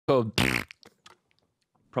Code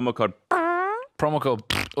Promo code.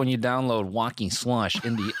 when you download Wocky Slush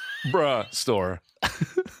in the bruh store.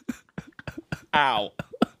 Ow.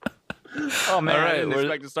 Oh man, All right, I didn't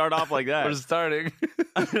expect to start off like that. We're starting.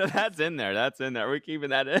 That's in there. That's in there. We're keeping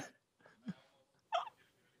that in.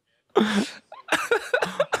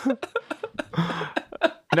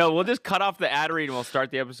 No, we'll just cut off the ad read and we'll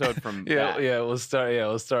start the episode from that. We'll start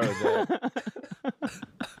with that.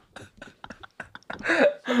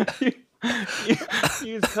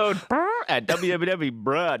 Use code at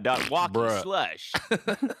www.bruh.wocky/slush.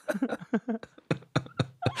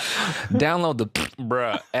 Download the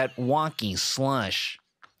bruh at Wocky Slush.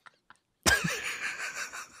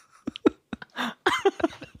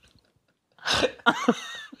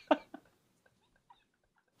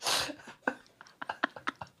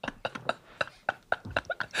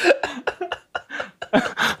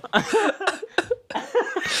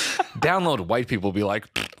 Download white people be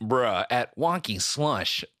like, bruh, at Wonky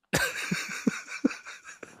Slush.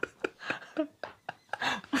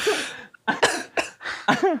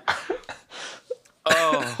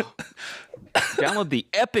 Oh. Download the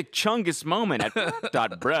epic chungus moment at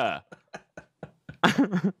 .bruh.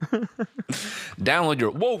 Download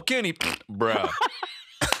your whoa Kenny, bruh.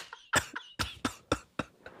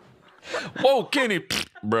 Whoa Kenny,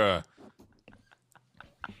 bruh.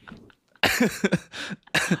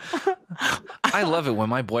 I love it when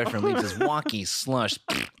my boyfriend leaves his Wocky Slush.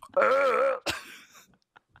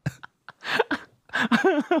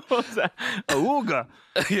 What's that? Ooga.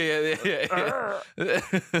 Yeah.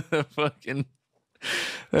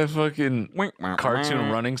 that fucking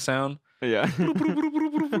cartoon running sound. Yeah.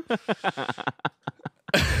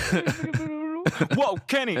 Whoa,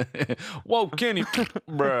 Kenny. Whoa, Kenny,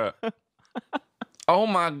 bruh. Oh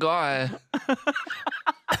my God.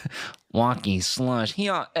 Wocky Slush. He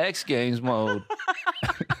on X Games mode.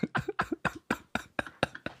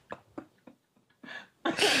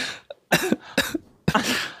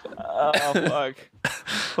 Oh fuck.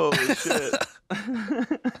 Holy shit.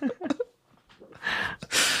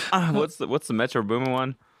 What's the Metro Boomin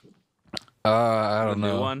one? I don't The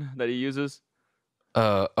new know. one that he uses?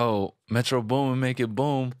 Metro Boom and make it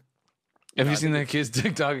boom. Have you seen that kid's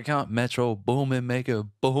TikTok account? Metro Boom and make it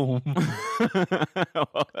boom.